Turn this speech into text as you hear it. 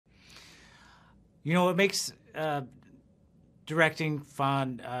You know, what makes directing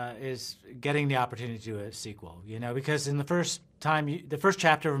fun is getting the opportunity to do a sequel, you know, because in the first time, the first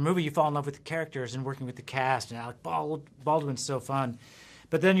chapter of a movie, you fall in love with the characters and working with the cast, and Alec Baldwin's so fun.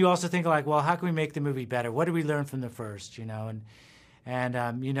 But then you also think like, well, how can we make the movie better? What did we learn from the first, you know?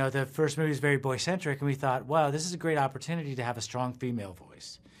 And you know, the first movie is very boy-centric, and we thought, wow, this is a great opportunity to have a strong female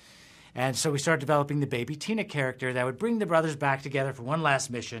voice. And so we started developing the baby Tina character that would bring the brothers back together for one last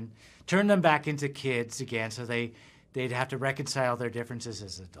mission, turn them back into kids again, so they'd have to reconcile their differences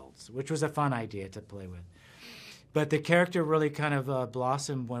as adults, which was a fun idea to play with. But the character really kind of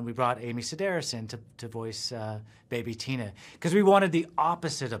blossomed when we brought Amy Sedaris in to voice baby Tina, because we wanted the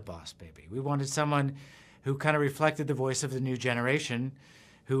opposite of Boss Baby. We wanted someone who kind of reflected the voice of the new generation,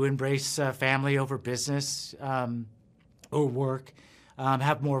 who embraced family over business or work,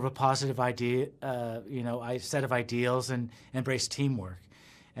 have more of a positive idea, you know, set of ideals, and embrace teamwork.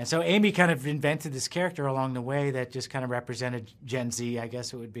 And so Amy kind of invented this character along the way that just kind of represented Gen Z, I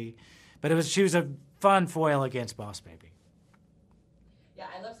guess it would be. But she was a fun foil against Boss Baby. Yeah,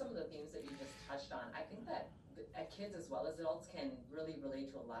 I love some of the themes that you just touched on. I think that kids as well as adults can really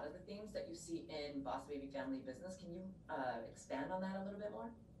relate to a lot of the themes that you see in Boss Baby Family Business. Can you expand on that a little bit more?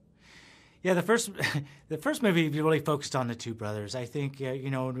 Yeah, the first movie really focused on the two brothers. I think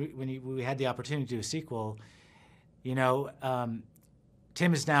you know, when we had the opportunity to do a sequel, you know,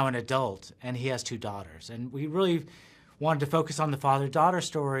 Tim is now an adult and he has two daughters, and we really wanted to focus on the father-daughter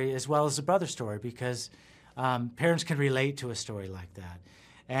story as well as the brother story, because parents can relate to a story like that.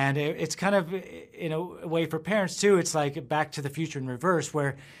 And it's kind of, in a way for parents too, it's like Back to the Future in reverse,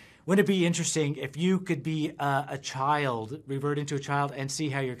 where wouldn't it be interesting if you could be a child, revert into a child, and see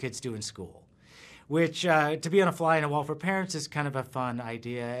how your kids do in school? Which, to be on a fly on a wall for parents is kind of a fun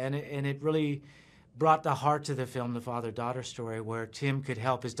idea, and it really brought the heart to the film, the father-daughter story, where Tim could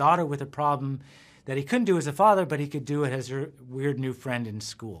help his daughter with a problem that he couldn't do as a father, but he could do it as her weird new friend in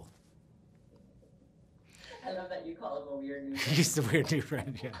school. I love that you call him a weird new friend. He's the weird new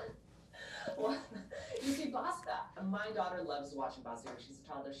friend, yeah. Well, you see, my daughter loves watching Boss Baby. She's a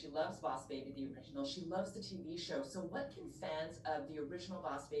toddler. She loves Boss Baby, the original. She loves the TV show. So what can fans of the original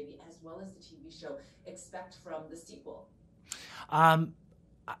Boss Baby, as well as the TV show, expect from the sequel?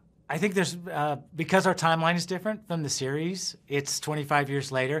 I think there's, because our timeline is different from the series, it's 25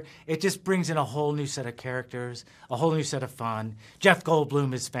 years later, it just brings in a whole new set of characters, a whole new set of fun. Jeff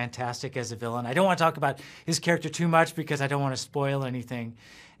Goldblum is fantastic as a villain. I don't want to talk about his character too much because I don't want to spoil anything.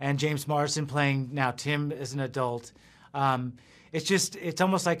 And James Marsden playing now Tim as an adult. It's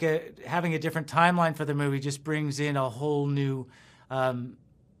almost like having a different timeline for the movie just brings in a whole new,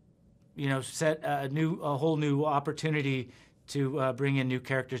 you know, a whole new opportunity to bring in new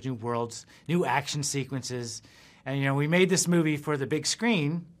characters, new worlds, new action sequences. And, you know, we made this movie for the big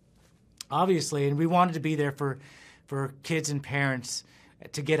screen, obviously, and we wanted to be there for kids and parents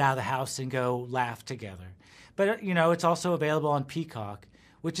to get out of the house and go laugh together. But, you know, it's also available on Peacock,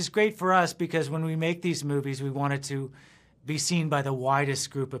 which is great for us because when we make these movies, we want it to be seen by the widest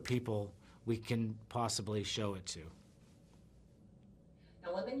group of people we can possibly show it to.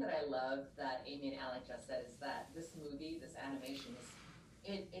 Now, one thing that I love that Amy and Alec just said is that this movie, this animation,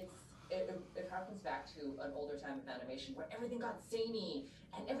 it harkens back to an older time of animation where everything got zany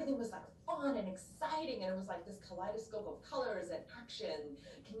and everything was like fun and exciting, and it was like this kaleidoscope of colors and action.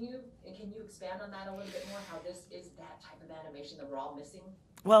 Can you expand on that a little bit more? How this is that type of animation that we're all missing?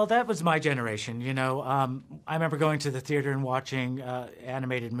 Well, that was my generation, you know. I remember going to the theater and watching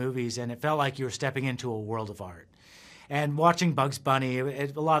animated movies, and it felt like you were stepping into a world of art. And watching Bugs Bunny,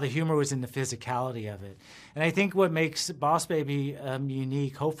 a lot of the humor was in the physicality of it. And I think what makes Boss Baby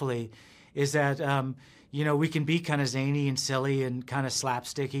unique, hopefully, is that, you know, we can be kind of zany and silly and kind of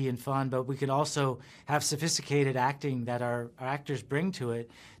slapsticky and fun, but we can also have sophisticated acting that our actors bring to it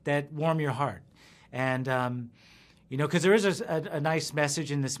that warm your heart. And, you know, because there is a nice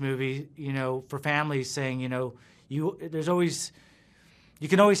message in this movie, you know, for families saying, you know, you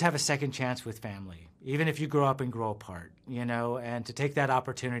can always have a second chance with family, even if you grow up and grow apart, you know, and to take that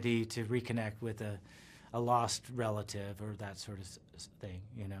opportunity to reconnect with a lost relative or that sort of thing,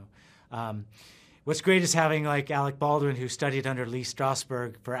 you know. What's great is having like Alec Baldwin, who studied under Lee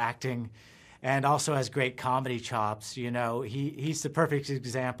Strasberg for acting and also has great comedy chops, you know. He's the perfect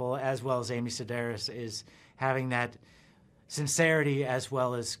example, as well as Amy Sedaris, is having that sincerity as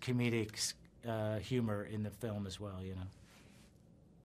well as comedic humor in the film as well, you know.